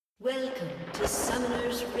Welcome to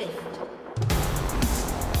Summoner's Rift.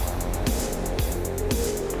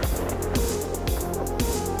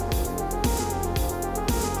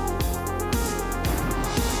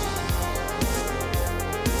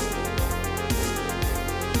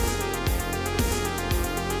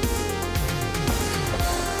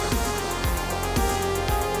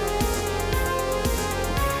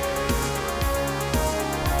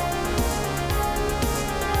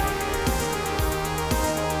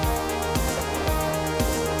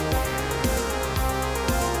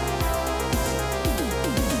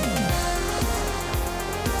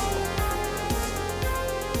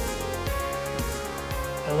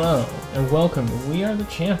 Hello, and welcome to We Are the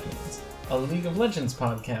Champions, a League of Legends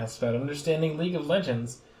podcast about understanding League of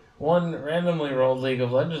Legends, one randomly rolled League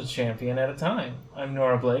of Legends champion at a time. I'm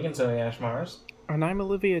Nora Blake and Zoe Ashmars. And I'm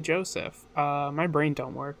Olivia Joseph. My brain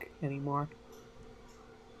don't work anymore.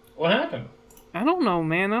 What happened? I don't know,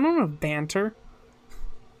 man. I don't know banter.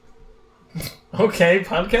 Okay,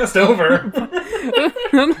 podcast over. I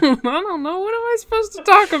don't know. What am I supposed to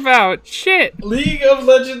talk about? Shit. League of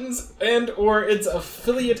Legends and or its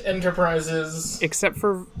affiliate enterprises. Except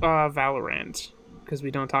for Valorant, because we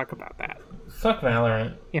don't talk about that. Fuck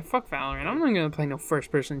Valorant. Yeah, fuck Valorant. I'm not gonna play no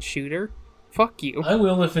first-person shooter. Fuck you. I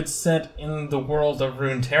will if it's set in the world of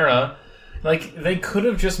Runeterra. Like, they could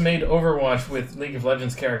have just made Overwatch with League of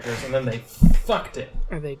Legends characters, and then they fucked it.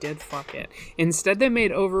 Or they did fuck it. Instead, they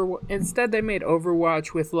made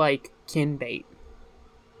Overwatch with, like, kinbait.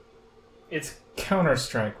 It's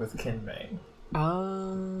Counter-Strike with Kinbait.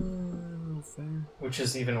 Oh, fair. Which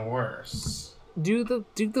is even worse. Do the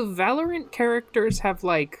Valorant characters have,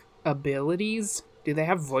 like, abilities? Do they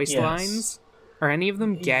have voice lines? Are any of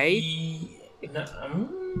them gay?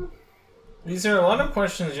 These are a lot of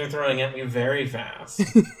questions you're throwing at me very fast.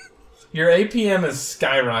 Your APM is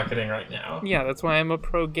skyrocketing right now. Yeah, that's why I'm a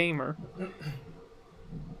pro gamer.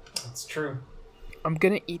 That's true. I'm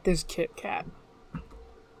gonna eat this Kit Kat.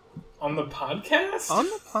 On the podcast? On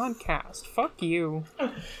the podcast. Fuck you.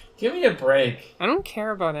 Give me a break. I don't care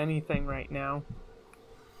about anything right now.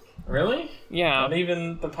 Really? Yeah. Not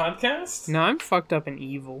even the podcast? No, I'm fucked up and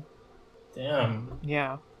evil. Damn.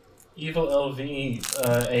 Yeah. Evil LV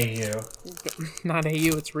AU. Not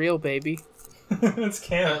AU, it's real, baby. It's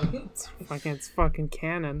canon. It's fucking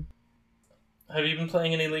canon. Have you been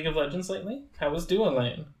playing any League of Legends lately? How was Dual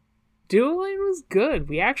Lane? Dual Lane was good.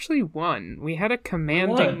 We actually won. We had a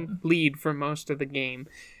commanding lead for most of the game.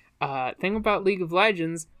 Thing about League of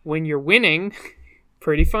Legends, when you're winning,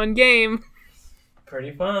 pretty fun game.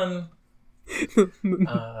 Pretty fun.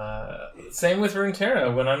 Same with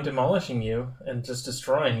Runeterra. When I'm demolishing you and just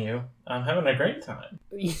destroying you, I'm having a great time.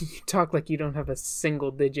 You talk like you don't have a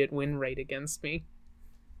single-digit win rate against me.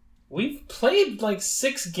 We've played like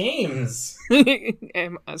 6 games.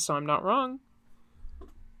 So I'm not wrong.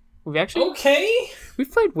 We've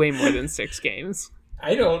played way more than 6 games.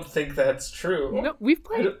 I don't think that's true. No, we've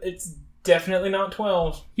played. It's definitely not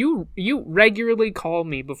 12. You regularly call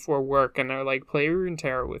me before work and are like, play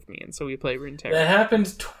Runeterra with me, and so we play Runeterra. That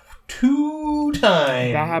happened 2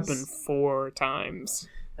 times. That happened 4 times.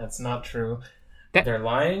 That's not true. They're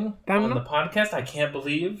lying on the podcast. I can't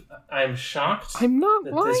believe. I'm shocked. I'm not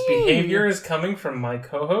lying. This behavior is coming from my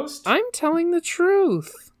co-host. I'm telling the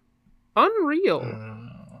truth. Unreal.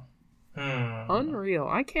 Unreal.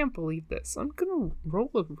 I can't believe this. I'm gonna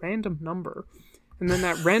roll a random number. And then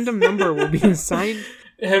that random number will be assigned.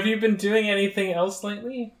 Have you been doing anything else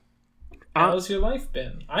lately? How's your life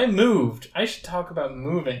been? I moved. I should talk about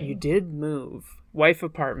moving. You did move. Wife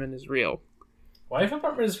apartment is real. Wife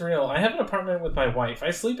apartment is real. I have an apartment with my wife.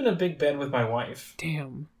 I sleep in a big bed with my wife.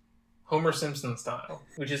 Damn. Homer Simpson style.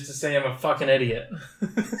 Which is to say I'm a fucking idiot.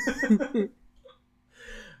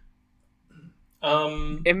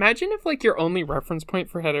 Imagine if, like, your only reference point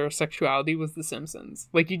for heterosexuality was The Simpsons.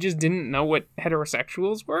 Like, you just didn't know what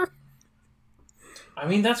heterosexuals were? I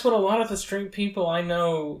mean, that's what a lot of the straight people I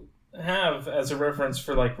know have as a reference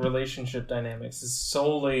for, like, relationship dynamics, is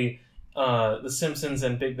solely The Simpsons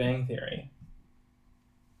and Big Bang Theory.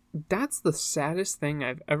 That's the saddest thing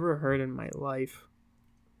I've ever heard in my life.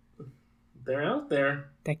 They're out there.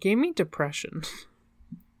 That gave me depression.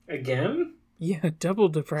 Again? Yeah, double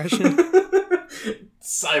depression.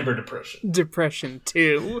 Cyber depression. Depression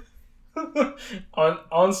 2.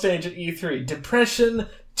 on stage at E3. Depression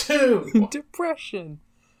 2. Depression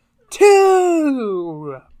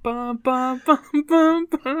 2. Bum, bum, bum, bum,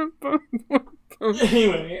 bum, bum, bum.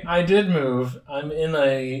 Anyway, I did move. I'm in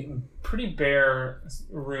a pretty bare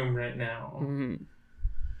room right now. Mm-hmm.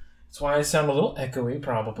 That's why I sound a little echoey,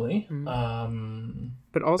 probably. Mm-hmm.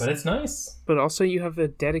 But it's nice. But also you have a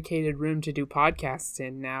dedicated room to do podcasts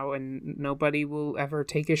in now, and nobody will ever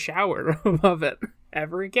take a shower above it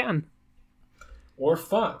ever again. Or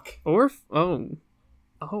fuck. Oh.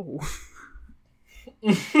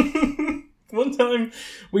 One time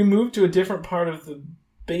we moved to a different part of the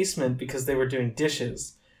basement because they were doing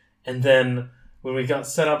dishes. And then when we got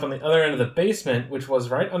set up on the other end of the basement, which was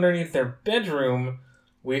right underneath their bedroom,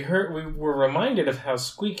 we were reminded of how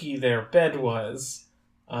squeaky their bed was.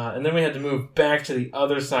 And then we had to move back to the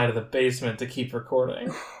other side of the basement to keep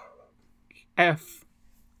recording. F.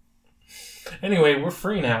 Anyway, we're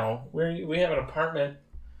free now. We have an apartment.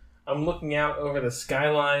 I'm looking out over the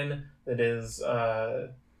skyline that is...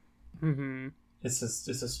 It's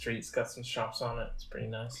a street. It's got some shops on it. It's pretty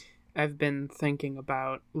nice. I've been thinking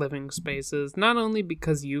about living spaces, not only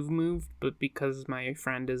because you've moved, but because my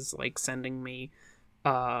friend is, like, sending me,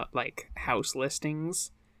 like, house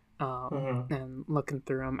listings. And looking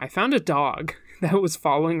through them, I found a dog that was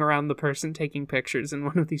following around the person taking pictures in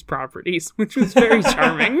one of these properties, which was very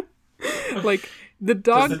charming. Like, the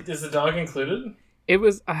dog... Is the dog included? It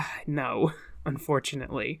was... no,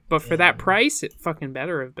 unfortunately. But for that price, it fucking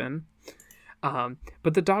better have been.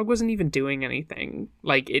 But the dog wasn't even doing anything.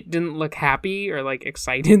 Like, it didn't look happy or, like,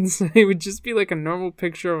 excited. So it would just be, like, a normal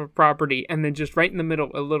picture of a property, and then just right in the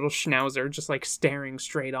middle, a little schnauzer just, like, staring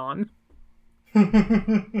straight on.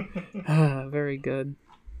 Very good.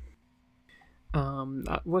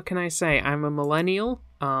 What can I say? I'm a millennial.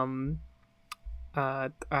 I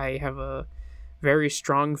have a very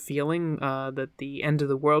strong feeling that the end of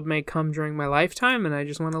the world may come during my lifetime, and I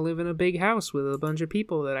just want to live in a big house with a bunch of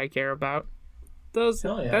people that I care about. That's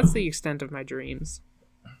the extent of my dreams.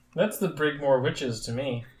 That's the Brigmore Witches to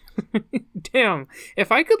me. Damn,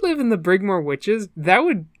 if I could live in the Brigmore Witches, that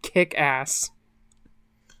would kick ass.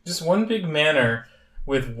 Just one big manor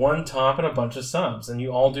with one top and a bunch of subs, and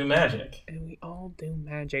you all do magic. And we all do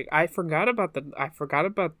magic. I forgot about the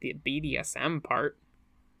BDSM part.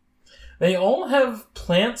 They all have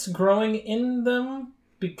plants growing in them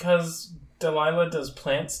because Delilah does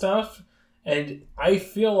plant stuff, and I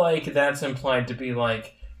feel like that's implied to be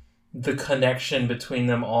like the connection between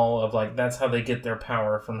them all of like that's how they get their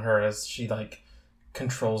power from her as she like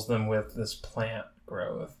controls them with this plant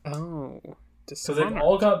growth. Oh. So they've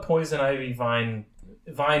all got poison ivy vine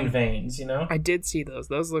veins, you know? I did see those.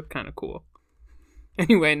 Those look kind of cool.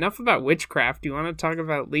 Anyway, enough about witchcraft. Do you want to talk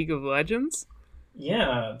about League of Legends?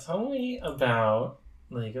 Yeah, tell me about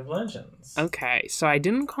League of Legends. Okay, so I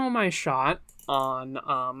didn't call my shot on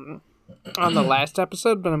the last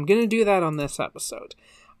episode, but I'm going to do that on this episode.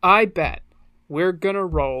 I bet we're going to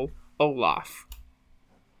roll Olaf.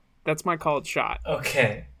 That's my called shot.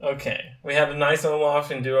 Okay. We have a nice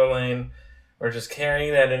Olaf in duo lane. We're just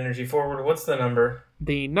carrying that energy forward. What's the number?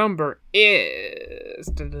 The number is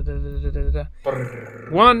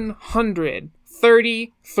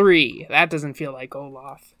 133. That doesn't feel like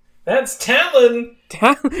Olaf. That's Talon!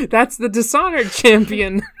 That's the Dishonored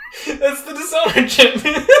champion. That's the Dishonored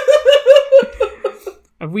champion.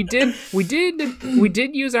 We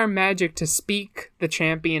did use our magic to speak the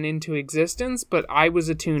champion into existence, but I was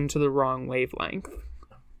attuned to the wrong wavelength.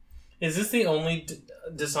 Is this the only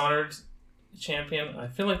Dishonored champion? I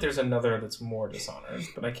feel like there's another that's more Dishonored,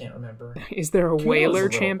 but I can't remember. Is there a Whaler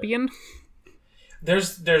champion?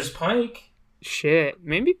 There's Pike. Shit,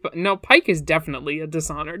 maybe no. Pike is definitely a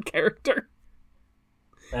Dishonored character.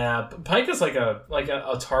 Pike is like a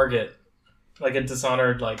target, like a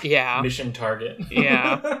Dishonored mission target.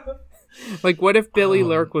 Yeah. Like, what if Billy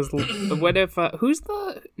Lurk was? What if who's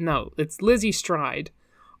the? No, it's Lizzie Stride.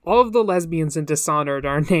 All of the lesbians in Dishonored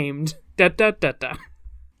are named da da da da.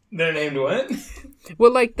 They're named what?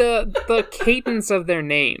 Well, like the cadence of their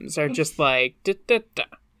names are just like da da da.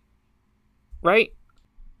 Right?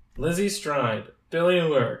 Lizzie Stride, Billy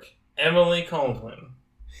Lurk, Emily Caldwin.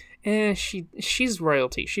 She's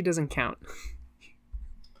royalty. She doesn't count.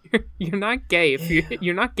 You're not gay if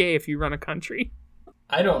you're not gay if you run a country.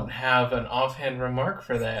 I don't have an offhand remark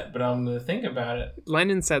for that, but I'm gonna think about it.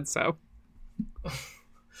 Lennon said so.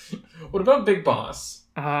 What about Big Boss?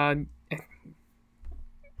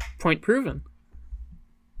 Point proven.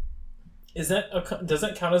 Does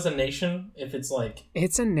that count as a nation if it's like...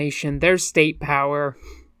 It's a nation. There's state power.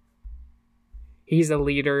 He's a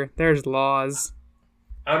leader. There's laws.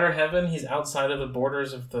 Outer Heaven, he's outside of the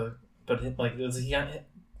borders of the... But like, does he...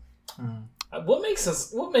 What makes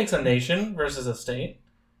a nation versus a state?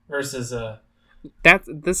 Versus a...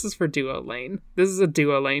 This is for duo lane. This is a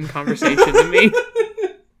duo lane conversation to me.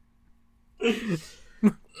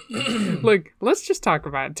 Look, let's just talk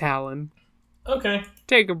about Talon. Okay.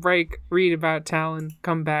 Take a break, read about Talon,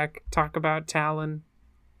 come back, talk about Talon.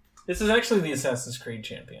 This is actually the Assassin's Creed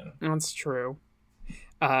champion. That's true.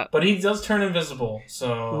 But he does turn invisible,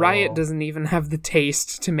 so... Riot doesn't even have the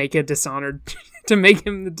taste to make a Dishonored... to make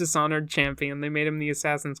him the Dishonored champion. They made him the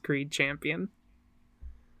Assassin's Creed champion.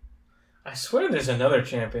 I swear there's another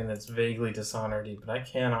champion that's vaguely Dishonored-y, but I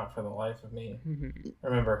cannot for the life of me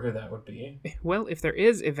remember who that would be. Well, if there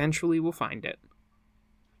is, eventually we'll find it.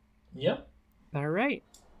 Yep. Alright.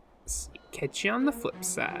 Catch you on the flip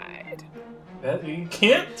side. You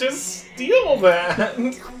can't just steal that!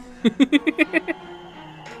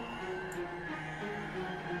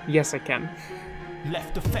 Yes, I can.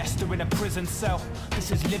 Left to fester in a prison cell.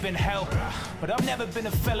 This is living hell. But I've never been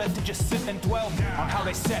a fella to just sit and dwell on how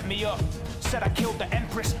they set me up. Said I killed the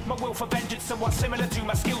Empress. My will for vengeance somewhat similar to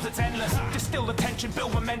my skills, it's endless. Distill the tension,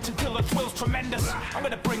 build momentum till the thrills tremendous. I'm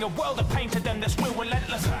gonna bring a world of pain to them that's real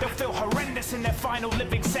relentless. They'll feel horrendous in their final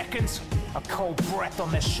living seconds. A cold breath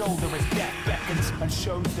on their shoulder as death beckons and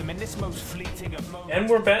shows them in this most fleeting of moments. And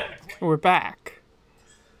we're back. We're back.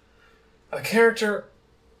 A character...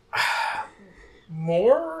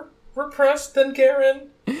 more repressed than Garen?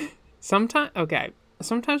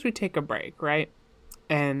 Sometimes we take a break, right?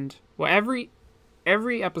 And well, every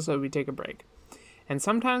episode we take a break. And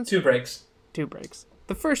sometimes Two breaks.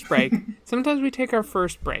 The first break, sometimes we take our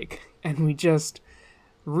first break and we just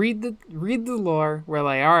read the lore. We're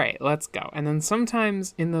like, all right, let's go. And then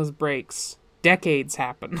sometimes in those breaks, decades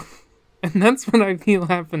happen. And that's what I feel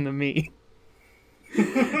happened to me.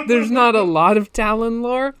 There's not a lot of Talon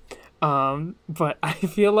lore. But I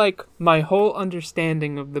feel like my whole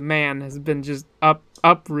understanding of the man has been just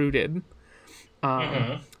uprooted.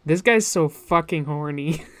 This guy's so fucking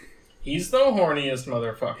horny. He's the horniest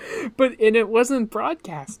motherfucker. But it wasn't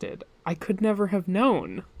broadcasted. I could never have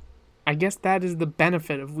known. I guess that is the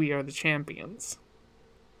benefit of We Are the Champions.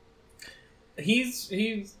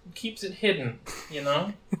 He keeps it hidden, you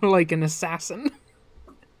know? Like an assassin.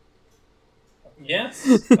 Yes,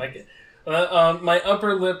 like it. My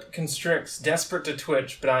upper lip constricts, desperate to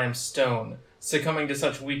twitch, but I am stone. Succumbing to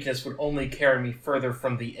such weakness would only carry me further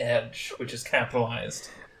from the edge, which is capitalized.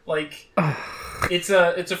 Like, it's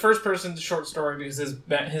a first-person short story because his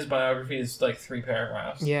biography is like 3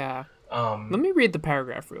 paragraphs. Yeah. Let me read the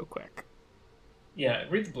paragraph real quick. Yeah,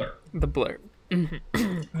 read the blurb. The blurb.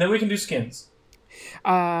 Then we can do skins.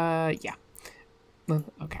 Yeah.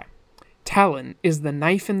 Okay. Talon is the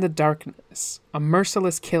knife in the darkness, a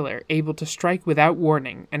merciless killer able to strike without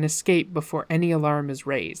warning and escape before any alarm is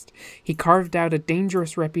raised. He carved out a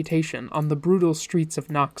dangerous reputation on the brutal streets of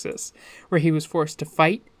Noxus, where he was forced to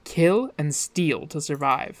fight, kill, and steal to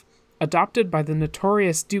survive. Adopted by the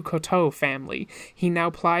notorious Ducoteau family, he now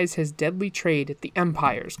plies his deadly trade at the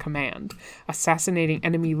Empire's command, assassinating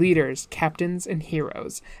enemy leaders, captains, and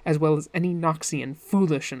heroes, as well as any Noxian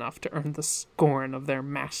foolish enough to earn the scorn of their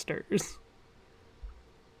masters.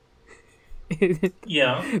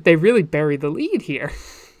 Yeah. They really bury the lead here.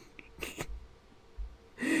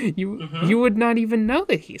 You would not even know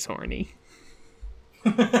that he's horny.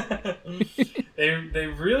 They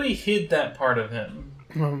really hid that part of him.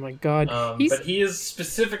 Oh my god. But he is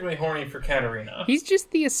specifically horny for Katarina. He's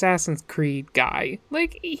just the Assassin's Creed guy.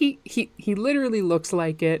 Like, he literally looks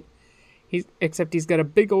like it. Except he's got a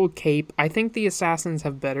big old cape. I think the Assassins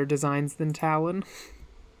have better designs than Talon.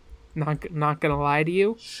 Not gonna lie to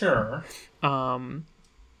you. Sure.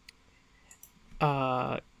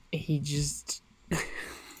 He just...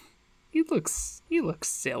 he looks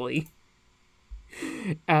silly.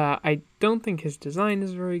 I don't think his design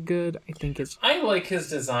is very good. I like his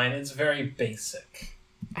design. It's very basic.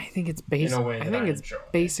 I think it's basic. In a way that I it's enjoy.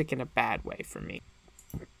 Basic in a bad way for me.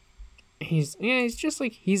 He's just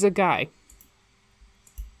like, he's a guy.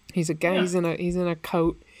 He's a guy. Yeah. He's in a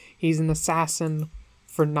coat. He's an assassin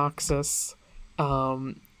for Noxus.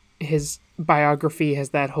 His biography has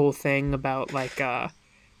that whole thing about like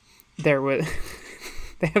there was.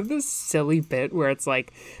 They have this silly bit where it's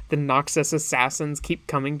like the Noxus assassins keep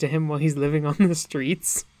coming to him while he's living on the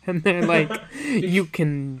streets. And they're like, you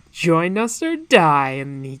can join us or die.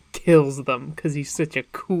 And he kills them because he's such a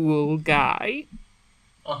cool guy.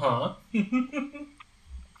 Uh-huh.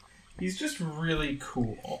 He's just really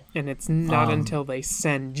cool. And it's not until they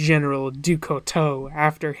send General Ducoteau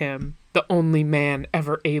after him, the only man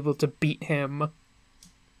ever able to beat him.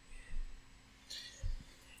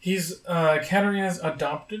 He's Katarina's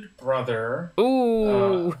adopted brother.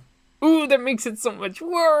 Ooh, that makes it so much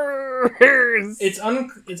worse. It's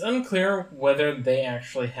unclear whether they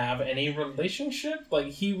actually have any relationship. Like,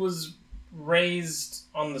 he was raised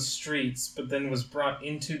on the streets, but then was brought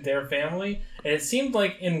into their family. And it seemed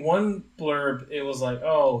like in one blurb, it was like,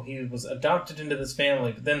 oh, he was adopted into this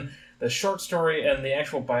family. But then The short story and the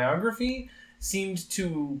actual biography seemed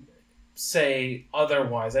to say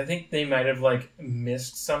otherwise. I think they might have, like,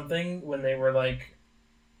 missed something when they were, like,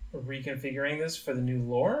 reconfiguring this for the new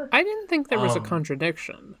lore. I didn't think there was a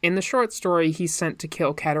contradiction. In the short story, he's sent to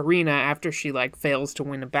kill Katarina after she, like, fails to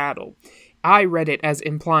win a battle. I read it as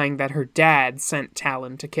implying that her dad sent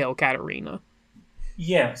Talon to kill Katarina.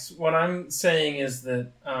 Yes, what I'm saying is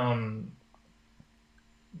that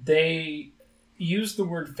they use the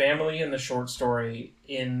word family in the short story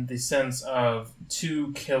in the sense of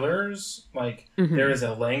two killers. Like, there is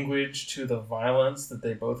a language to the violence that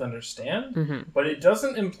they both understand, but it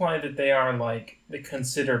doesn't imply that they are, like, the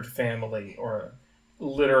considered family or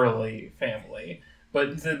literally family.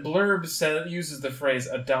 But the blurb uses the phrase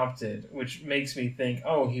adopted, which makes me think,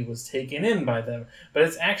 oh, he was taken in by them. But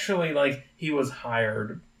it's actually like he was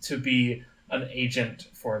hired to be an agent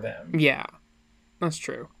for them. Yeah, that's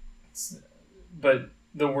true. But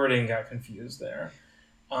the wording got confused there.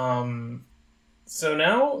 So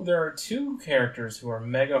now there are two characters who are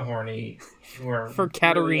mega horny, who are for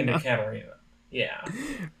Katarina. Really into Katarina. Yeah.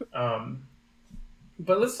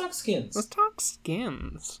 But let's talk skins. Let's talk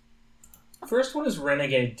skins. First one is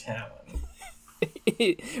Renegade Talon.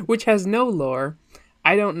 Which has no lore.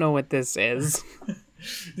 I don't know what this is.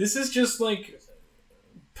 This is just like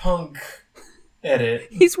punk edit.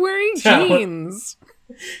 He's wearing jeans.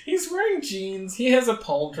 He's wearing jeans. He has a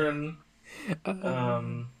pauldron.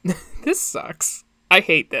 This sucks. I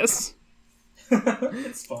hate this.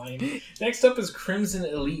 It's fine. Next up is Crimson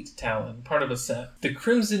Elite Talon, part of a set. The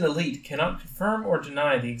Crimson Elite cannot confirm or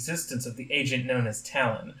deny the existence of the agent known as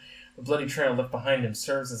Talon. The bloody trail left behind him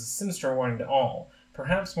serves as a sinister warning to all.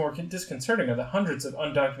 Perhaps more disconcerting are the hundreds of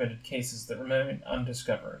undocumented cases that remain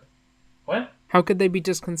undiscovered. What? How could they be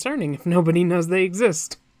disconcerting if nobody knows they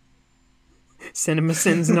exist?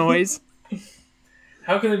 CinemaSins noise.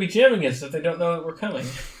 How can they be jamming us if they don't know that we're coming?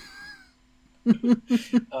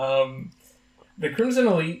 The Crimson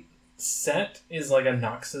Elite set is like a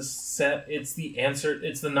Noxus set. It's the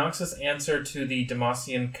Noxus answer to the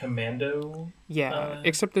Demacian Commando. Yeah,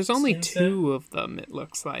 except there's only two of them, it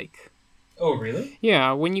looks like. Oh, really?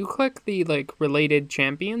 Yeah, when you click the, like, related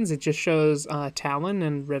champions, it just shows Talon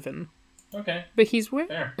and Riven. Okay. But he's wearing...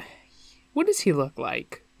 Fair. What does he look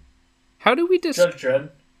like? How do we Judge Dredd.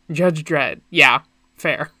 Judge Dredd. Yeah,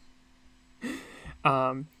 fair.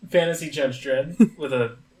 Fantasy Judge Dredd with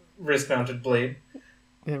a wrist-mounted blade.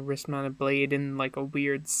 A wrist-mounted blade and, like, a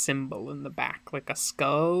weird symbol in the back, like a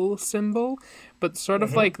skull symbol, but sort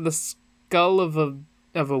of like the skull of a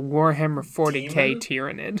Warhammer 40k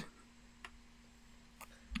Tyranid.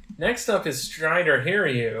 Next up is Strider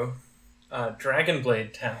Hiryu,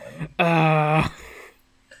 Dragonblade Talon.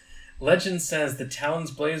 Legend says the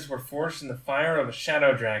Talon's blades were forged in the fire of a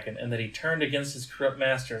shadow dragon, and that he turned against his corrupt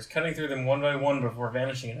masters, cutting through them one by one before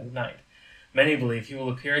vanishing in the night. Many believe he will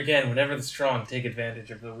appear again whenever the strong take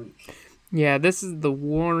advantage of the weak. Yeah, this is the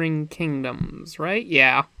Warring Kingdoms, right?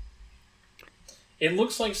 Yeah. It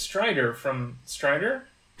looks like Strider from Strider,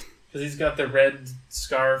 because he's got the red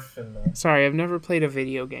scarf and the... Sorry, I've never played a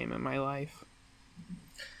video game in my life.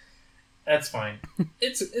 That's fine.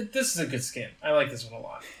 This is a good skin. I like this one a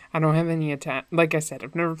lot. I don't have any attack. Like I said,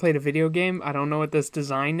 I've never played a video game. I don't know what this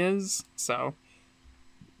design is, so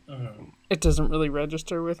it doesn't really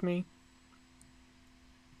register with me.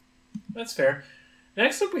 That's fair.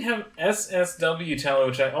 Next up we have SSW Talon,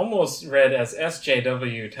 which I almost read as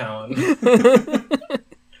SJW Talon.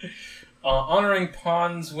 Honoring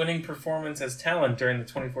Pawn's winning performance as Talon during the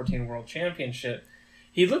 2014 World Championship.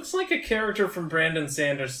 He looks like a character from Brandon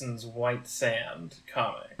Sanderson's White Sand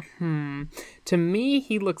comic. To me,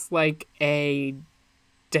 he looks like a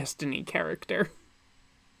Destiny character.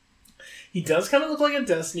 He does kind of look like a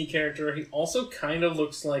Destiny character. He also kind of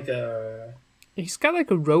looks like a... He's got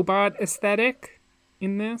like a robot aesthetic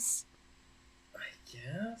in this. I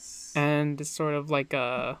guess. And sort of like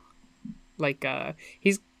a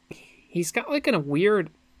he's got like a weird...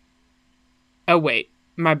 Oh wait,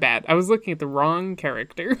 my bad. I was looking at the wrong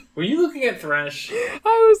character. Were you looking at Thresh?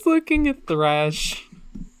 I was looking at Thresh.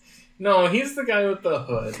 No, he's the guy with the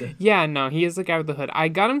hood. Yeah, no, he is the guy with the hood. I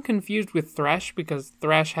got him confused with Thresh because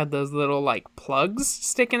Thresh had those little, like, plugs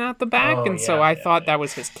sticking out the back, so I thought that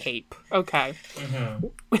was his cape. Okay.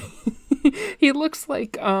 He looks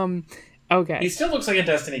like, okay. He still looks like a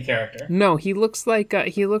Destiny character. No, he looks like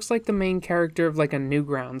the main character of, like, a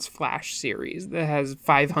Newgrounds Flash series that has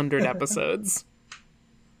 500 episodes.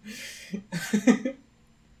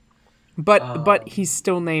 But he's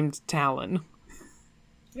still named Talon.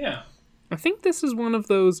 Yeah. I think this is one of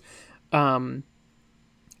those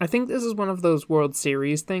World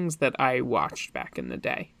Series things that I watched back in the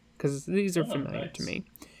day. because these are familiar to nice. me.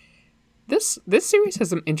 This series has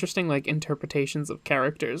some interesting like interpretations of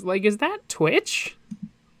characters. Like, is that Twitch?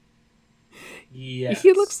 Yes.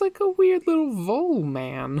 He looks like a weird little vole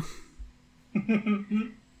man.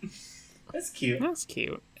 That's cute. That's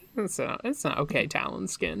cute. It's an okay Talon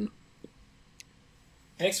skin.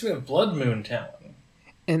 Next we have Blood Moon Talon.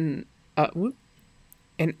 And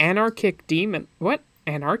an anarchic demon. What?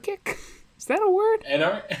 Anarchic? Is that a word?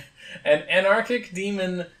 An anarchic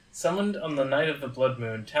demon summoned on the night of the Blood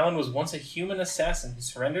Moon. Talon was once a human assassin who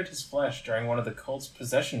surrendered his flesh during one of the cult's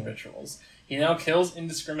possession rituals. He now kills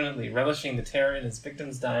indiscriminately, relishing the terror in his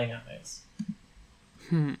victims' dying eyes.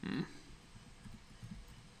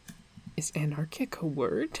 Is anarchic a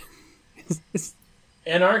word?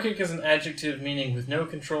 Anarchic is an adjective meaning with no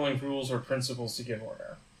controlling rules or principles to give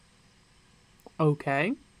order.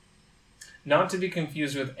 Okay. Not to be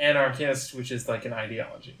confused with anarchist, which is like an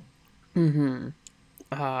ideology.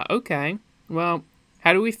 Okay. Well,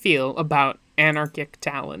 how do we feel about anarchic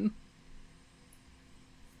Talon?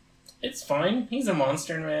 It's fine. He's a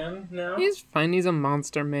monster man now. He's fine. He's a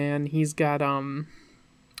monster man. He's got, one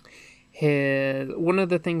of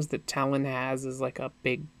the things that Talon has is like a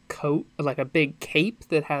big coat, like a big cape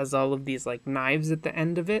that has all of these like knives at the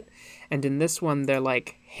end of it. And in this one, they're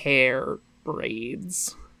like hair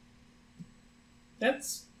braids.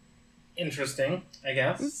 That's interesting, I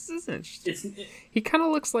guess. This is interesting. He kind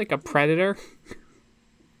of looks like a predator.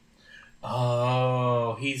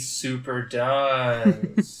 Oh, he super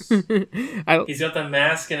does. He's got the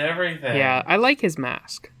mask and everything. Yeah, I like his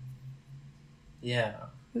mask. Yeah.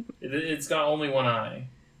 It's got only one eye.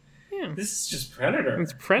 Yeah. This is just Predator.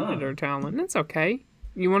 It's Predator Talon. It's okay.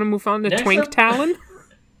 You want to move on to Next Twink up- Talon?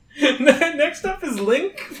 Next up is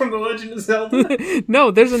Link from The Legend of Zelda.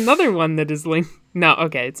 No, there's another one that is Link. No,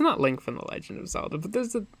 okay, it's not Link from The Legend of Zelda, but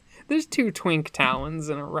there's two Twink Talons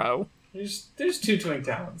in a row. There's two Twink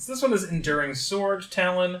Talons. This one is Enduring Sword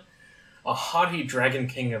Talon, a haughty dragon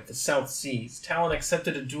king of the South Seas. Talon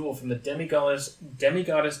accepted a duel from the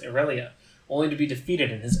demigoddess Aurelia, only to be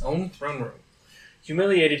defeated in his own throne room.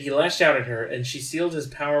 Humiliated, he lashed out at her, and she sealed his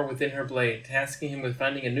power within her blade, tasking him with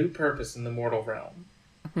finding a new purpose in the mortal realm.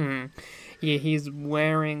 Yeah, he's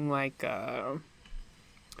wearing like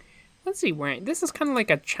what's he wearing? This is kind of like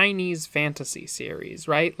a Chinese fantasy series,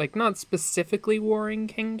 right? Like not specifically Warring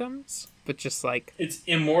Kingdoms, but just like It's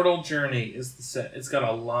Immortal Journey is the set. It's got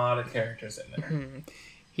a lot of characters in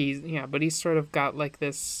there. but he's sort of got like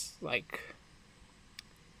this like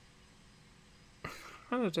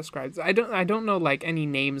how to describe this? I don't know like any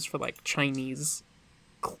names for like Chinese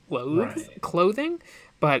clothing,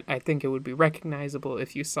 but I think it would be recognizable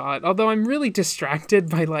if you saw it. Although I'm really distracted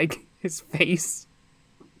by like his face.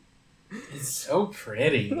 It's so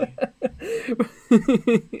pretty.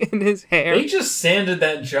 And his hair. They just sanded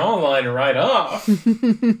that jawline right off.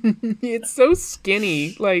 It's so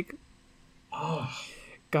skinny. Like, Oh,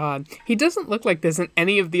 God. He doesn't look like this in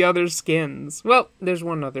any of the other skins. Well, there's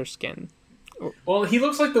one other skin. well, he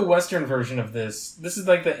looks like the Western version of this. This is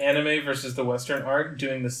like the anime versus the Western art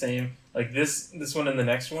doing the same. Like this one and the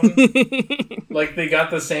next one. Like they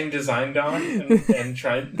got the same design doc and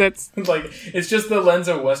tried. That's Like it's just the lens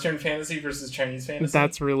of Western fantasy versus Chinese fantasy.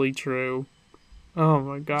 That's really true. Oh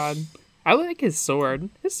my God. I like his sword.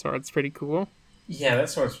 His sword's pretty cool. Yeah, that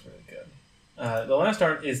sword's really good. The last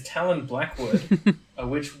art is Talon Blackwood,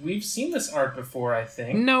 which we've seen this art before, I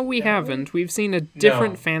think. No, we haven't. We've seen a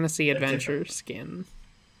different No, fantasy a adventure skin.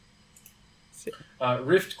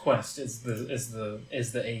 Rift Quest is the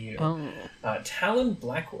AU. Oh. Talon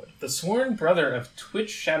Blackwood, the sworn brother of Twitch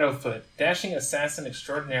Shadowfoot, dashing assassin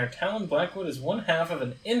extraordinaire. Talon Blackwood is one half of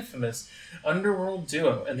an infamous underworld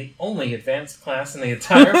duo and the only advanced class in the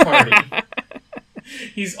entire party.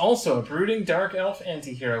 He's also a brooding dark elf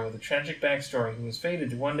anti-hero with a tragic backstory who was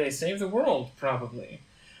fated to one day save the world, probably.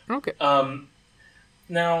 Okay.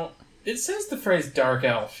 Now, it says the phrase dark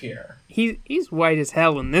elf here. He's white as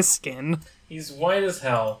hell in this skin. He's white as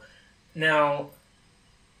hell. Now,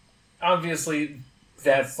 obviously,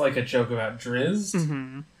 that's like a joke about Drizzt.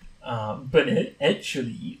 Mm-hmm. But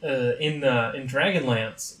actually, in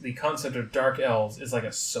Dragonlance, the concept of dark elves is like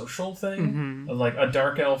a social thing. Mm-hmm. Like a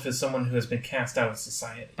dark elf is someone who has been cast out of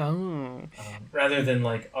society, Oh. rather than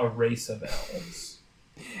like a race of elves.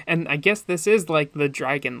 And I guess this is like the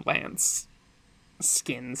Dragonlance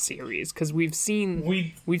skin series, because we've seen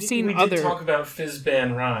We other did talk about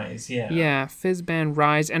Fizban Rise, yeah. Yeah, Fizban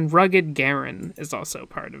Rise, and Rugged Garen is also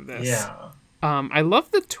part of this. Yeah. I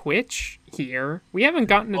love the Twitch here. We haven't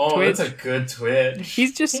gotten a Twitch. That's a good Twitch.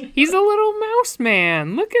 He's a little mouse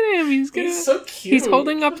man. Look at him. He's so cute. He's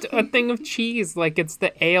holding up a thing of cheese like it's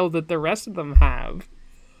the ale that the rest of them have.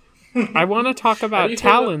 I want to talk about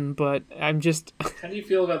Talon, but I'm just... How do you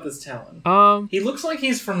feel about this Talon? He looks like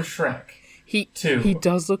he's from Shrek. He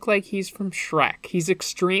does look like he's from Shrek. He's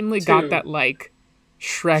extremely got that, like,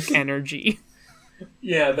 Shrek energy.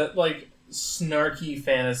 Yeah, that, like, snarky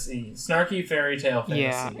fairy tale fantasy.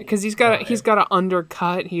 Yeah, because he's got an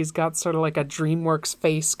undercut. He's got sort of like a DreamWorks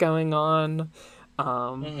face going on.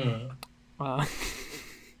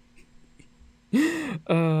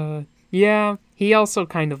 Yeah, he also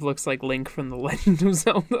kind of looks like Link from The Legend of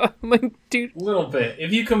Zelda. Like, dude, a little bit.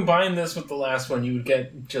 If you combine this with the last one, you would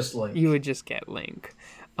get just Link. You would just get Link.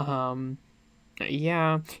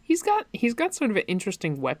 Yeah, he's got sort of an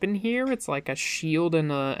interesting weapon here. It's like a shield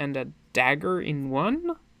and a dagger in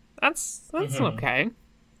one. That's okay.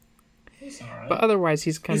 He's all right. But otherwise,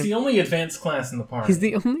 he's the only advanced class in the party. He's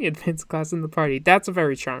the only advanced class in the party. That's a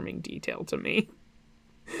very charming detail to me.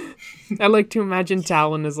 I like to imagine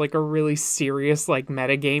Talon as like a really serious like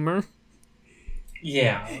metagamer.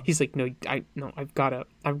 Yeah. He's like, I've gotta.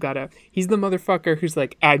 He's the motherfucker who's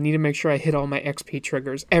like, I need to make sure I hit all my XP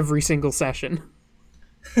triggers every single session.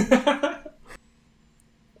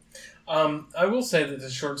 I will say that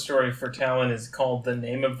the short story for Talon is called The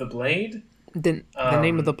Name of the Blade. The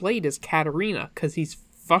name of the blade is Katarina, because he's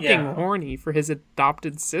fucking horny for his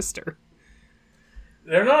adopted sister.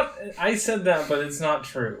 They're not... I said that, but it's not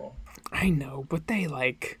true. I know, but they,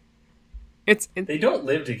 like... They don't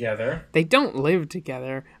live together. They don't live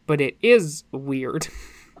together, but it is weird.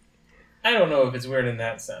 I don't know if it's weird in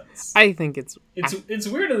that sense. I think it's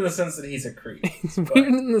weird in the sense that he's a creep. It's weird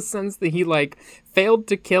in the sense that he, like, failed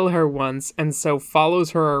to kill her once, and so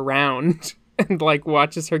follows her around and, like,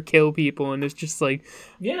 watches her kill people, and is just like...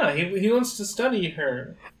 Yeah, he wants to study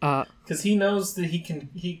her. Because he knows that he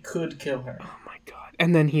could kill her. Oh my god.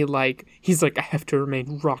 And then he's like, I have to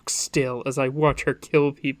remain rock still as I watch her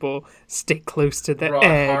kill people. Stay close to the rock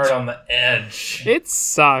edge. Hard on the edge. It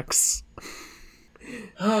sucks.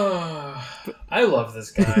 I love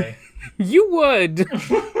this guy. You would.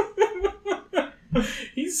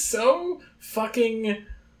 He's so fucking...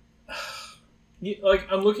 Like,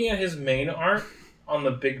 I'm looking at his main art on the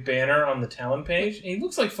big banner on the Talon page, and he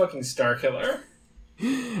looks like fucking Starkiller.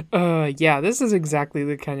 Yeah, this is exactly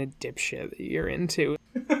the kind of dipshit that you're into.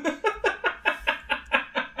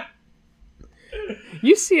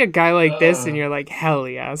 You see a guy like this, and you're like, hell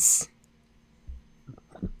yes.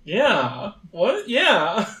 Yeah. What?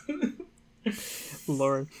 Yeah.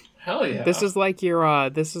 Lord. Hell yeah. This is like your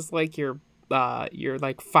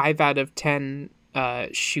like 5 out of 10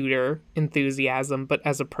 shooter enthusiasm, but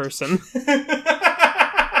as a person.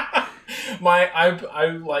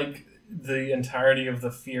 I like the entirety of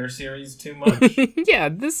the Fear series too much. Yeah,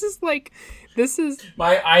 this is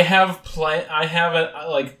I have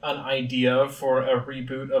an idea for a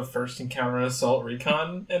reboot of First Encounter Assault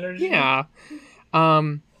Recon Energy. Yeah.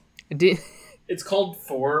 It's called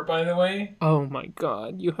FOUR, by the way. Oh my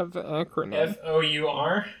god, you have an acronym.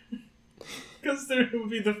 FOUR. Because there would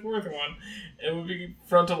be the fourth one. It would be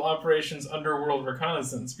Frontal Operations Underworld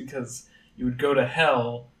Reconnaissance, because you would go to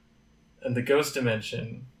hell and the ghost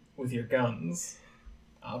dimension with your guns.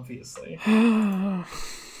 Obviously.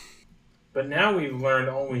 But now we've learned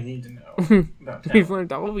all we need to know about Talon. We've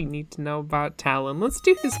learned all we need to know about Talon. Let's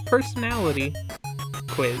do his personality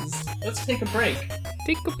quiz. Let's take a break.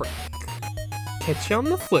 Take a break. Catch you on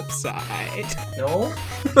the flip side. No,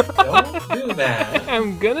 don't do that.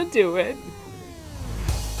 I'm gonna do it.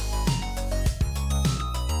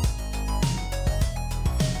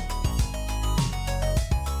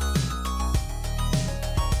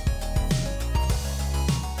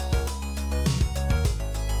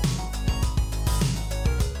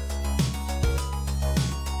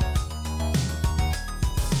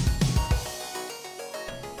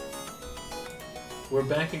 We're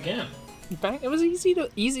back again. It was easy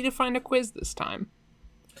to find a quiz this time.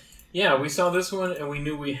 Yeah, we saw this one and we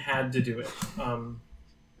knew we had to do it.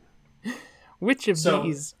 Which of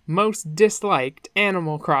these most disliked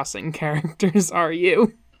Animal Crossing characters are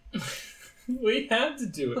you? We had to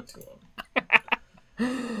do it to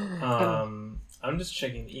him. I'm just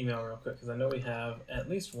checking the email real quick because I know we have at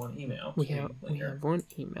least one email. We have one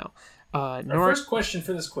email. Our first question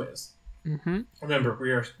for this quiz. Mm-hmm. Remember,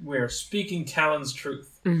 we are speaking Talon's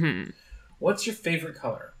truth. Mm-hmm. What's your favorite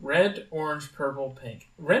color? Red, orange, purple, pink.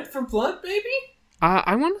 Red for blood, baby?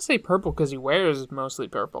 I want to say purple because he wears mostly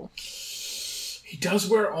purple. He does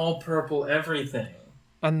wear all purple everything.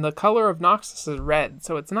 And the color of Noxus is red,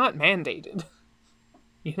 so it's not mandated.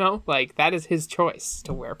 You know? Like, that is his choice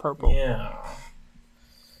to wear purple. Yeah.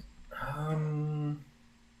 I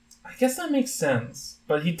guess that makes sense.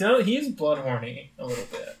 But he is blood horny a little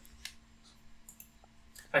bit.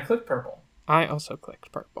 I clicked purple. I also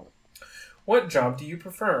clicked purple. What job do you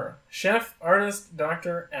prefer? Chef, artist,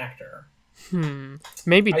 doctor, actor?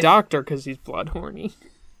 Maybe doctor, because he's blood horny.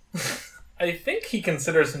 I think he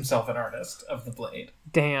considers himself an artist of the blade.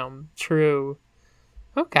 Damn, true.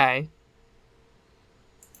 Okay.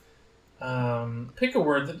 Pick a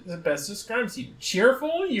word that best describes you.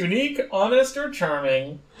 Cheerful, unique, honest, or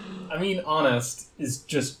charming? I mean, honest is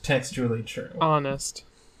just textually true. Honest.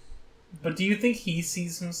 But do you think he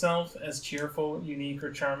sees himself as cheerful, unique,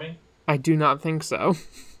 or charming? I do not think so.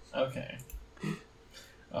 Okay.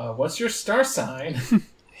 What's your star sign?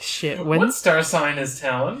 Shit. What star sign is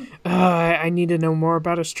Talon? I need to know more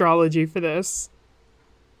about astrology for this.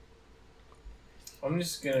 I'm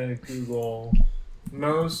just gonna Google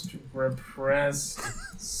most repressed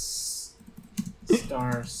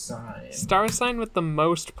star sign. Star sign with the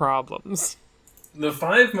most problems. The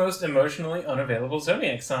 5 most emotionally unavailable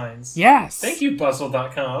zodiac signs. Yes. Thank you,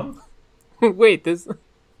 Bustle.com. Wait,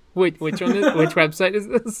 which one is? Which website is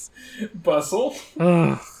this? Bustle.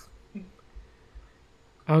 Ugh.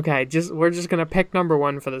 Okay, we're just gonna pick number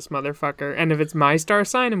 1 for this motherfucker, and if it's my star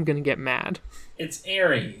sign, I'm gonna get mad. It's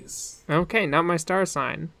Aries. Okay, not my star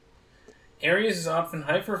sign. Aries is often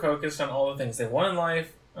hyper-focused on all the things they want in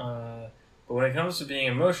life, but when it comes to being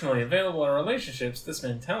emotionally available in relationships, this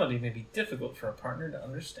mentality may be difficult for a partner to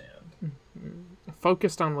understand.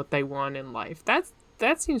 Focused on what they want in life.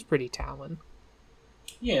 That seems pretty Talon.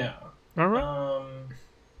 Yeah. All right.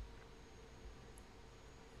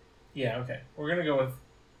 Yeah, okay. We're going to go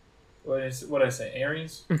with, what did I say,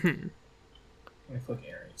 Aries? Mm-hmm. I'm going to click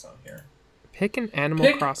Aries on here. Pick an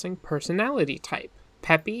Animal Crossing personality type.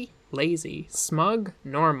 Peppy, lazy, smug,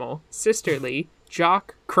 normal, sisterly,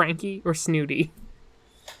 jock, cranky, or snooty.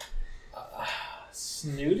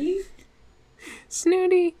 Snooty?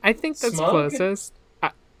 Snooty? I think that's Smug? closest.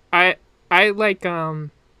 I like the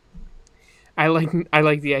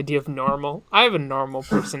idea of normal. I have a normal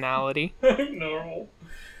personality. Normal.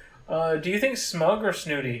 Do you think smug or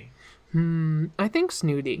snooty? I think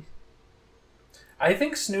snooty. I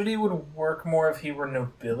think snooty would work more if he were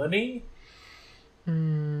nobility.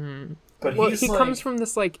 But Well, he comes from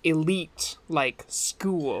this, elite,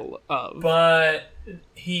 school of... But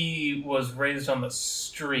he was raised on the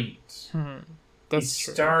street. That's he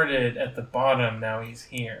true. started at the bottom, now he's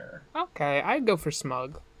here. Okay, I'd go for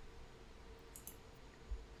smug.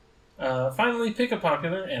 Finally, pick a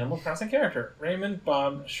popular Animal Crossing character. Raymond,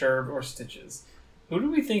 Bob, Sherb, or Stitches. Who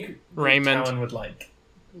do we think Raymond. Talon would like?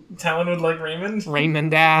 Talon would like Raymond?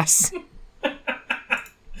 Raymond ass.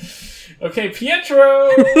 Okay, Pietro!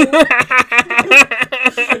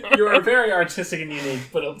 You are very artistic and unique,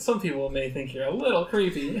 but some people may think you're a little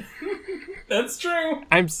creepy. That's true.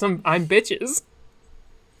 I'm bitches.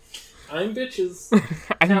 I'm bitches.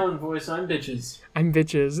 Talon voice, I'm bitches. I'm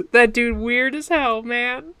bitches. That dude weird as hell,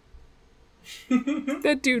 man.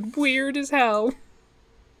 That dude weird as hell.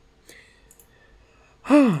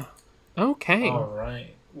 Okay.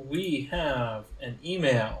 Alright. We have an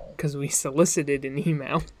email. Because we solicited an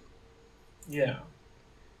email. Yeah.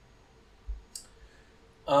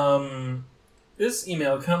 This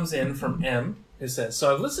email comes in from M, who says,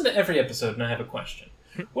 so I've listened to every episode and I have a question.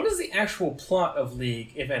 What is the actual plot of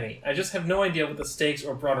League, if any? I just have no idea what the stakes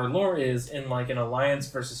or broader lore is in an Alliance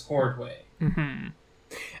versus Horde way.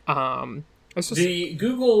 The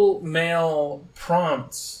Google Mail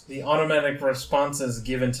prompts, the automatic responses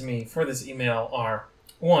given to me for this email are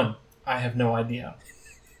 1. I have no idea.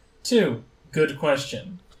 2. Good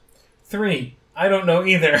question. 3. I don't know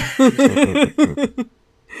either.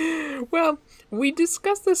 Well, we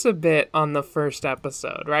discussed this a bit on the first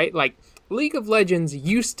episode, right? League of Legends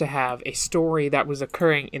used to have a story that was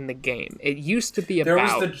occurring in the game. It used to be about... There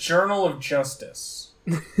was the Journal of Justice.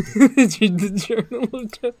 The Journal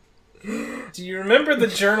of Justice. Do you remember the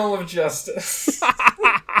Journal of Justice?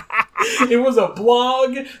 It was a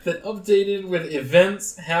blog that updated with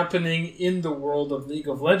events happening in the world of League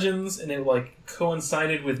of Legends, and it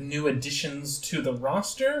coincided with new additions to the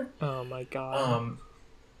roster. Oh my god.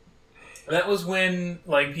 That was when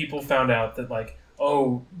people found out that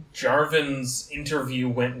Jarvan's interview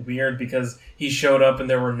went weird because he showed up and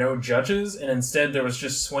there were no judges, and instead there was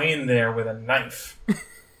just Swain there with a knife.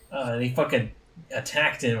 And he fucking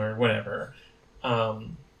attacked him or whatever.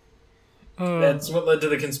 That's what led to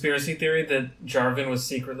the conspiracy theory that Jarvan was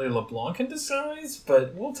secretly LeBlanc in disguise,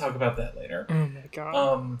 but we'll talk about that later. Oh my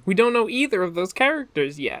god. We don't know either of those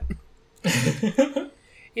characters yet.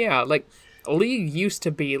 Yeah, League used to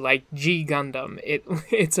be G Gundam.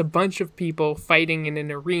 It's a bunch of people fighting in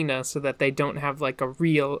an arena so that they don't have a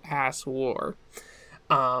real ass war.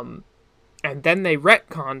 And then they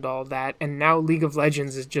retconned all that, and now League of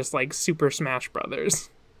Legends is just like Super Smash Brothers.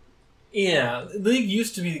 Yeah, League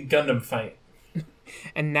used to be the Gundam fight.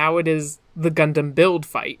 And now it is the Gundam build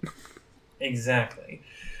fight. Exactly.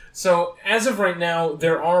 So, as of right now,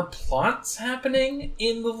 there are plots happening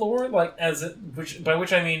in the lore, by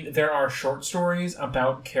which I mean there are short stories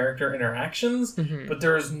about character interactions, but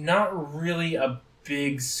there is not really a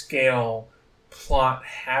big-scale plot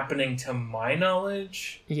happening to my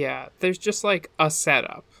knowledge. Yeah, there's just like a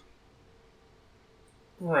setup.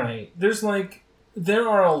 Right. There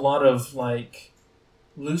are a lot of,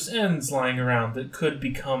 loose ends lying around that could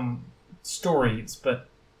become stories, but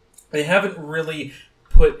they haven't really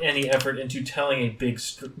put any effort into telling a big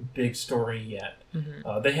story yet.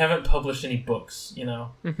 They haven't published any books, you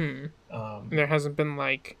know? There hasn't been,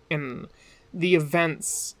 in the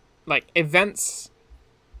events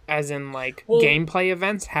as in, gameplay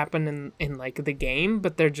events happen in the game,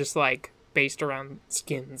 but they're just, based around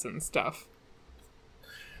skins and stuff.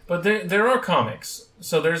 But there are comics.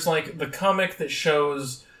 So there's, the comic that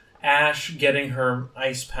shows Ashe getting her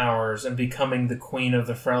ice powers and becoming the queen of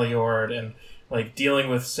the Freljord and, dealing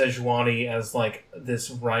with Sejuani as, this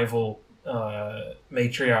rival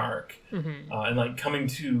matriarch. And, coming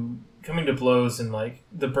to blows in,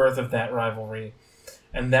 the birth of that rivalry.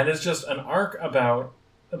 And that is just an arc about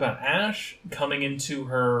Ashe coming into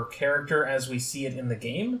her character as we see it in the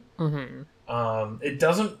game. It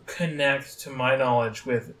doesn't connect, to my knowledge,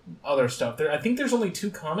 with other stuff. I think there's only 2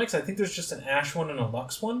 comics. I think there's just an Ashe one and a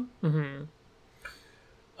Lux one.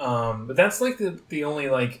 But that's the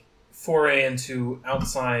only foray into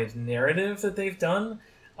outside narrative that they've done.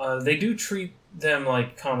 They do treat them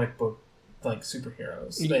like comic book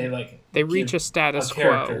superheroes. They reach a status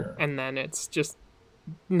quo, and then it's just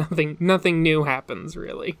nothing new happens,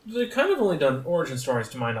 really. They've kind of only done origin stories,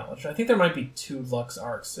 to my knowledge. I think there might be 2 Lux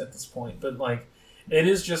arcs at this point, but it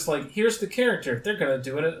is just here's the character. They're gonna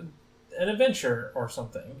do an adventure or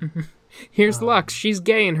something. Here's Lux. She's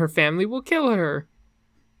gay, and her family will kill her.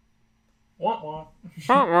 Wah wah.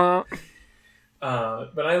 Wah, wah.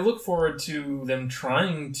 But I look forward to them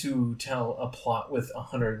trying to tell a plot with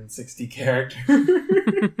 160 characters.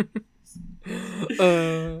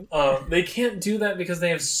 They can't do that because they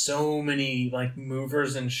have so many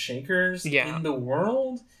movers and shakers in the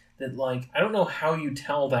world that I don't know how you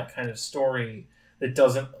tell that kind of story that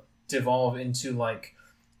doesn't devolve into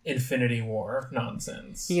Infinity War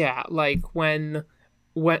nonsense. Yeah, when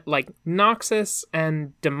Noxus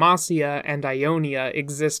and Demacia and Ionia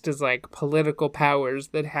exist as political powers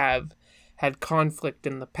that have had conflict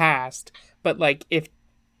in the past, but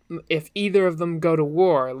if either of them go to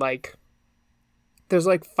war, there's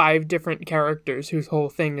 5 different characters whose whole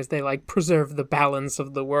thing is they preserve the balance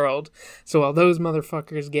of the world. So all those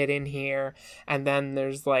motherfuckers get in here, and then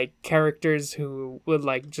there's characters who would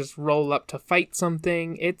just roll up to fight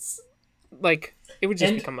something. It's it would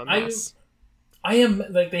just become a mess. I am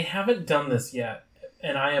they haven't done this yet,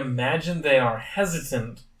 and I imagine they are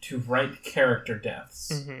hesitant to write character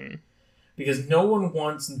deaths because no one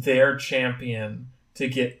wants their champion to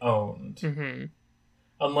get owned.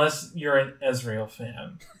 Unless you're an Ezreal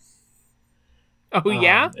fan. Oh,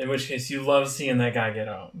 yeah? In which case you love seeing that guy get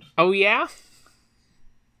owned. Oh, yeah?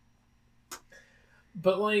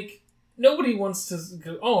 But, nobody wants to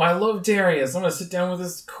go, oh, I love Darius. I'm going to sit down with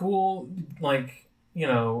this cool, Darius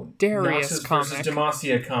Noxus comic. Versus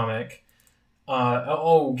Demacia comic.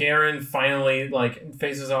 Garen finally,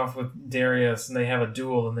 faces off with Darius, and they have a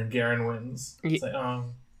duel, and then Garen wins. It's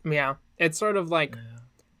yeah. It's sort of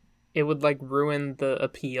it would ruin the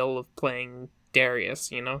appeal of playing Darius,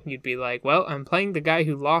 you know? You'd be well, I'm playing the guy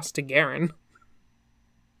who lost to Garen.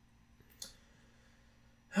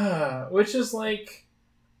 Which is I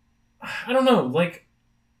don't know,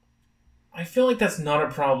 I feel that's not a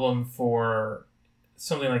problem for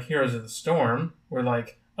something like Heroes of the Storm, where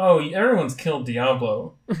everyone's killed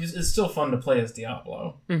Diablo. It's still fun to play as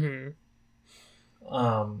Diablo.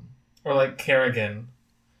 Or Kerrigan.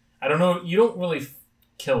 I don't know, you don't really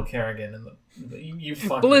kill Kerrigan in you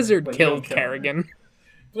fucking Blizzard killed Kerrigan.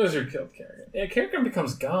 Blizzard killed Kerrigan. Yeah, Kerrigan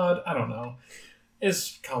becomes God. I don't know.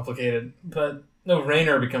 It's complicated, but no,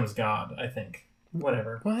 Raynor becomes God, I think.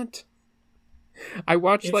 Whatever. What? I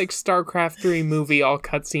watched StarCraft 3 movie all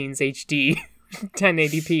cutscenes HD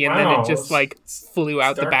 1080p and then it just flew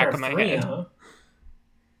out the back of my head. Huh?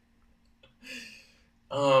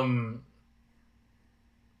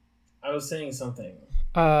 I was saying something.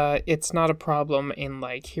 It's not a problem in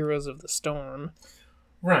Heroes of the Storm.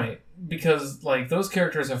 Right, because those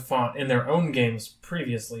characters have fought in their own games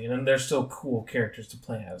previously, and they're still cool characters to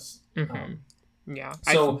play as. Yeah.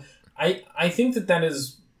 So I think that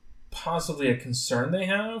is possibly a concern they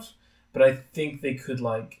have, but I think they could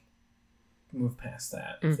like move past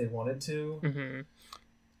that if they wanted to. Mm-hmm.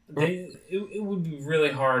 It would be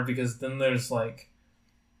really hard because then there's going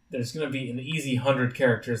to be an easy 100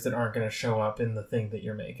 characters that aren't going to show up in the thing that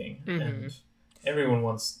you're making, and everyone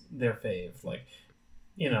wants their fave, like,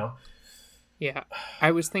 you know. Yeah,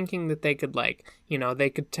 I was thinking that they could, like, you know,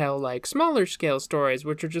 they could tell, like, smaller scale stories,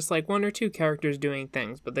 which are just, like, 1 or 2 characters doing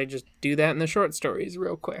things, but they just do that in the short stories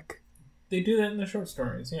real quick. They do that in the short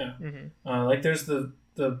stories, yeah. Mm-hmm. Like, there's the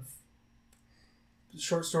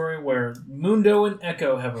short story where Mundo and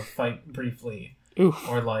Echo have a fight briefly. Oof.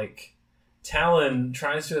 Or, like, Talon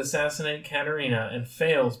tries to assassinate Katarina and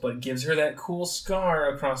fails, but gives her that cool scar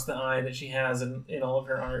across the eye that she has in all of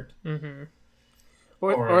her art. Mm-hmm.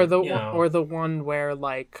 Or the one where,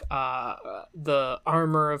 like, the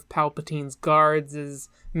armor of Palpatine's guards is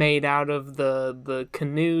made out of the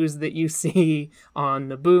canoes that you see on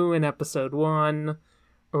Naboo in Episode 1,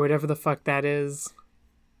 or whatever the fuck that is.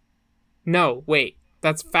 No, wait.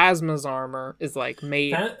 That's Phasma's armor is, like,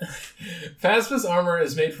 made... Phasma's armor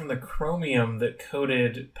is made from the chromium that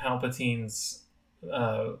coated Palpatine's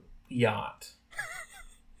yacht.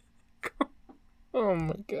 Oh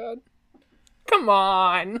my god. Come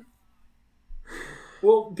on.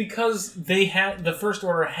 Well, because the First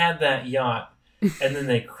Order had that yacht, and then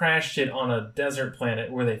they crashed it on a desert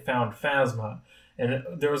planet where they found Phasma, and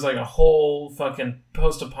there was like a whole fucking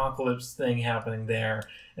post-apocalypse thing happening there.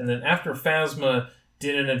 And then after Phasma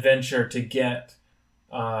did an adventure to get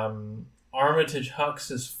Armitage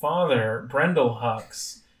Hux's father, Brendel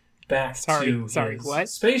Hux, back to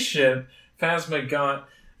his spaceship, Phasma got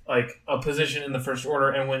like a position in the First Order,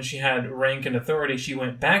 and when she had rank and authority, she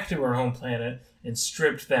went back to her home planet and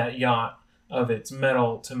stripped that yacht of its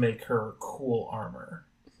metal to make her cool armor.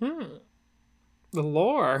 The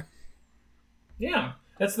lore. Yeah,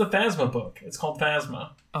 that's the Phasma book. It's called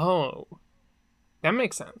Phasma. Oh, that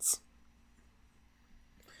makes sense.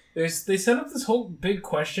 They set up this whole big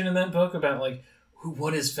question in that book about like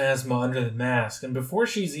what is Phasma under the mask, and before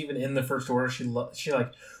she's even in the First Order, she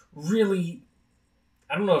like really.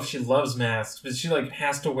 I don't know if she loves masks, but she, like,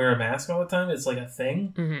 has to wear a mask all the time. It's, like, a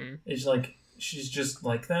thing. Mm-hmm. It's, like, she's just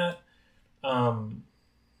like that. And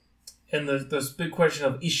this big question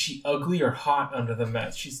of, is she ugly or hot under the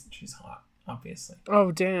mask? She's hot, obviously.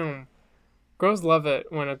 Oh, damn. Girls love it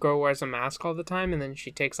when a girl wears a mask all the time, and then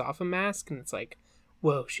she takes off a mask, and it's like,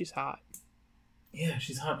 whoa, she's hot. Yeah,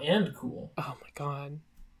 she's hot and cool. Oh, my God.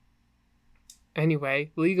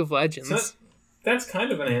 Anyway, League of Legends. So that's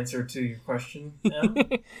kind of an answer to your question.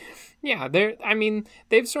 Yeah,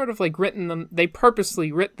 they've sort of like they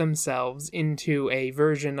purposely writ themselves into a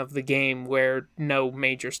version of the game where no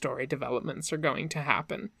major story developments are going to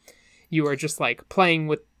happen. You are just like playing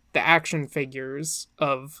with the action figures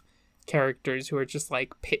of characters who are just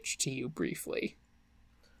like pitched to you briefly.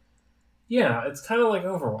 Yeah, it's kind of like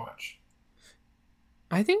Overwatch.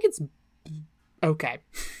 I think it's okay.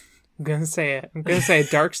 I'm gonna say a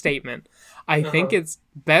dark statement. I think it's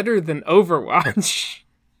better than Overwatch.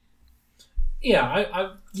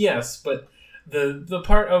 Yeah, yes, but the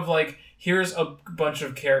part of like here's a bunch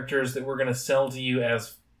of characters that we're gonna sell to you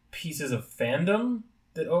as pieces of fandom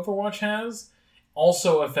that Overwatch has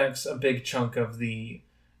also affects a big chunk of the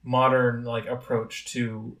modern like approach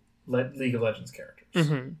to League of Legends characters.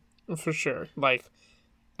 Mm-hmm. For sure. Like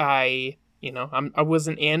I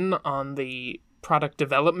wasn't in on the product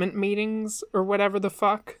development meetings or whatever the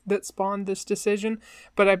fuck that spawned this decision,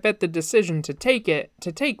 but I bet the decision to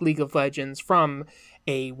take League of Legends from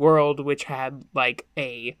a world which had like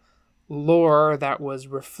a lore that was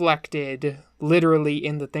reflected literally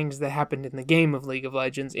in the things that happened in the game of League of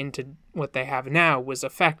Legends into what they have now was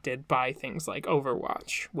affected by things like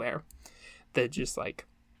Overwatch, where the just like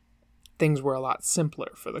things were a lot simpler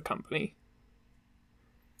for the company.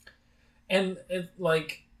 And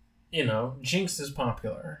Jinx is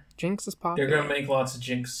popular. They're going to make lots of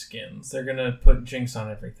Jinx skins. They're going to put Jinx on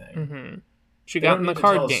everything. Mm-hmm. She got in the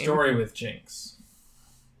card game. A story with Jinx.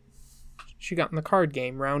 She got in the card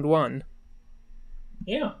game, round 1.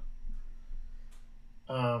 Yeah.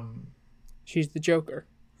 She's the Joker.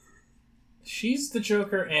 She's the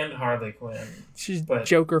Joker and Harley Quinn. She's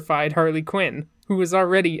Joker-fied Harley Quinn, who was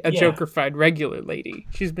already a Joker-fied regular lady.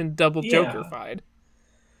 She's been double Joker-fied.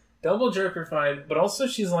 Double Joker-fied, but also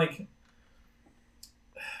she's like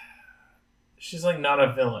not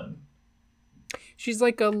a villain. She's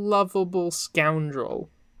like a lovable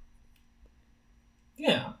scoundrel.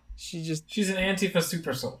 Yeah. She's an Antifa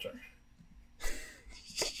super soldier.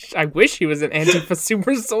 I wish he was an Antifa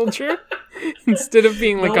super soldier instead of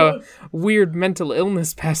being like a weird mental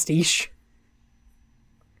illness pastiche.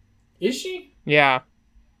 Is she? Yeah.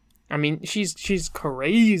 I mean, she's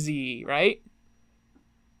crazy, right?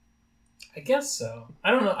 I guess so.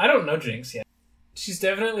 I don't know. I don't know Jinx yet. She's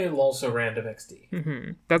definitely also random XD.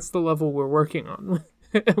 Mm-hmm. That's the level we're working on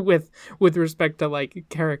with respect to like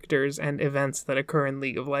characters and events that occur in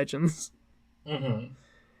League of Legends. Mm-hmm.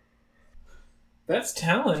 That's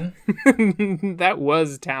Talon. That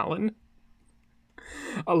was Talon.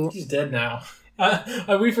 He's dead now.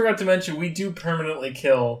 We forgot to mention we do permanently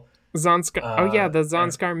kill Zanskar. Oh yeah, the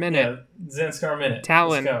Zanskar minute. Yeah, Zanskar minute.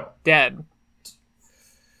 Talon Let's go. dead.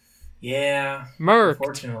 Yeah. Murked.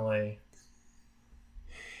 Unfortunately.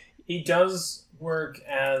 He does work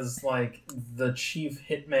as like the chief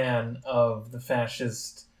hitman of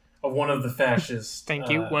one of the fascist Thank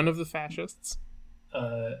you. One of the fascists.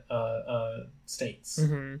 States.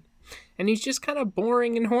 Mm-hmm. And he's just kind of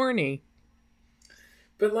boring and horny.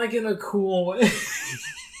 But like in a cool way.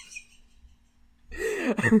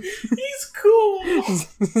 He's cool.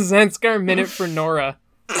 Zanskar minute for Nora.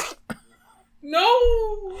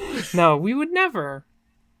 No, we would never.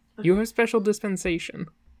 You have special dispensation.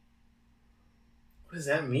 What does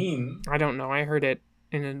that mean? I don't know. I heard it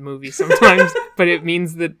in a movie sometimes, but it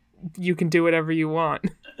means that you can do whatever you want.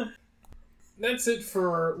 That's it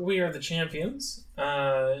for We Are the Champions.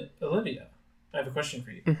 Olivia, I have a question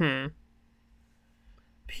for you. Mm-hmm.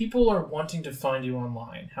 People are wanting to find you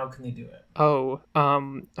online. How can they do it? Oh,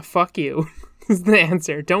 fuck you is the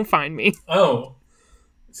answer. Don't find me. Oh,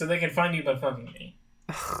 so they can find you by fucking me.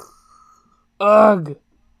 Ugh.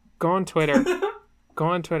 Go on Twitter. Go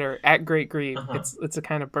on Twitter at Great Grieve. Uh-huh. It's a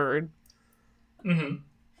kind of bird. Mm-hmm.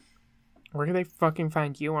 Where do they fucking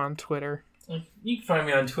find you on Twitter? You can find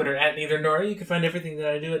me on Twitter at NeitherNora. You can find everything that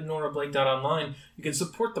I do at norablake.online. You can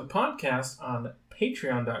support the podcast on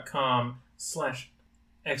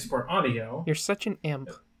patreon.com/exportaudio. You're such an imp.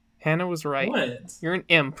 Hannah was right. What? You're an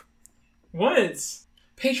imp. What?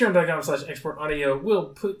 Patreon.com/exportaudio will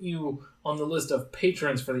put you on the list of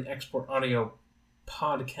patrons for the Export Audio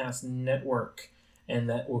Podcast Network. And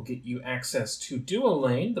that will get you access to Duo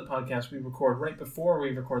Lane, the podcast we record right before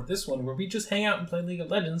we record this one, where we just hang out and play League of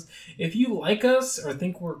Legends. If you like us or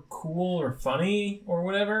think we're cool or funny or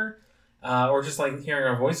whatever, or just like hearing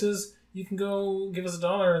our voices, you can go give us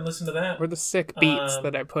 $1 and listen to that. Or the sick beats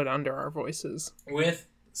that I put under our voices. With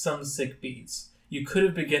some sick beats. You could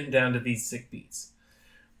have been getting down to these sick beats.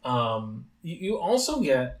 You also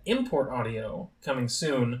get import audio coming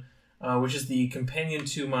soon, which is the companion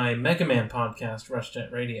to my Mega Man podcast,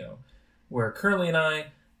 Rushjet Radio, where Curly and I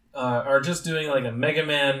are just doing like a Mega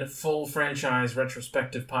Man full franchise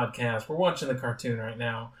retrospective podcast. We're watching the cartoon right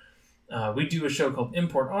now. We do a show called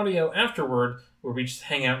Import Audio afterward, where we just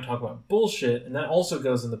hang out and talk about bullshit, and that also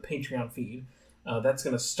goes in the Patreon feed. That's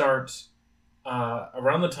going to start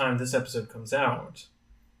around the time this episode comes out.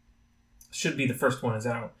 Should be the first one is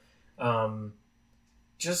out.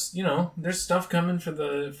 Just, there's stuff coming for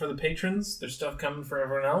the patrons. There's stuff coming for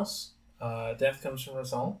everyone else. Death comes from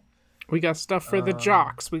us all. We got stuff for the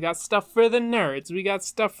jocks. We got stuff for the nerds. We got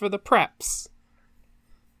stuff for the preps.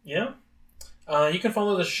 Yeah. You can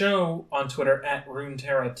follow the show on Twitter at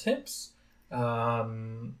RuneTerraTips.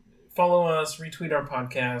 Follow us, retweet our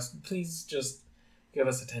podcast. Please just give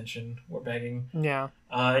us attention. We're begging. Yeah.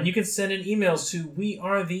 And you can send in emails to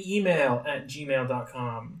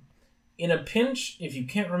wearetheemail@gmail.com. In a pinch, if you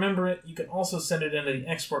can't remember it, you can also send it into the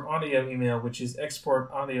Export Audio email, which is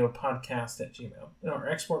exportaudiopodcast@gmail. No, or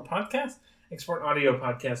Export Podcast?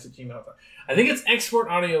 Exportaudiopodcast@gmail.com. I think it's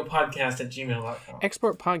exportaudiopodcast@gmail.com.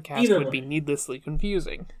 Export Podcast would be needlessly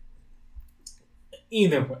confusing.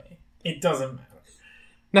 Either way, it doesn't matter.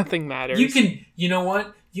 Nothing matters. You know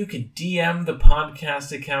what? You can DM the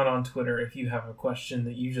podcast account on Twitter if you have a question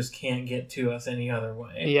that you just can't get to us any other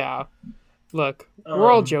way. Yeah. Look,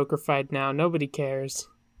 we're all Joker-fied now. Nobody cares.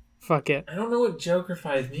 Fuck it. I don't know what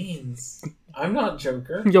Joker-fied means. I'm not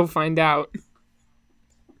Joker. You'll find out.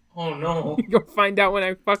 Oh no. You'll find out when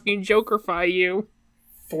I fucking Joker-fy you.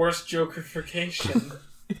 Forced Joker-fication.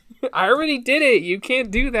 I already did it. You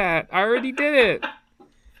can't do that. I already did it.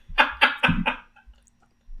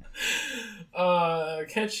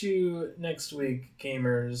 Catch you next week,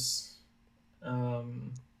 gamers.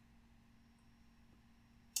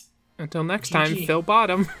 Until next time, Phil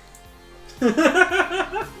Bottom.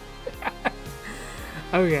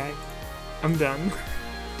 Okay, I'm done.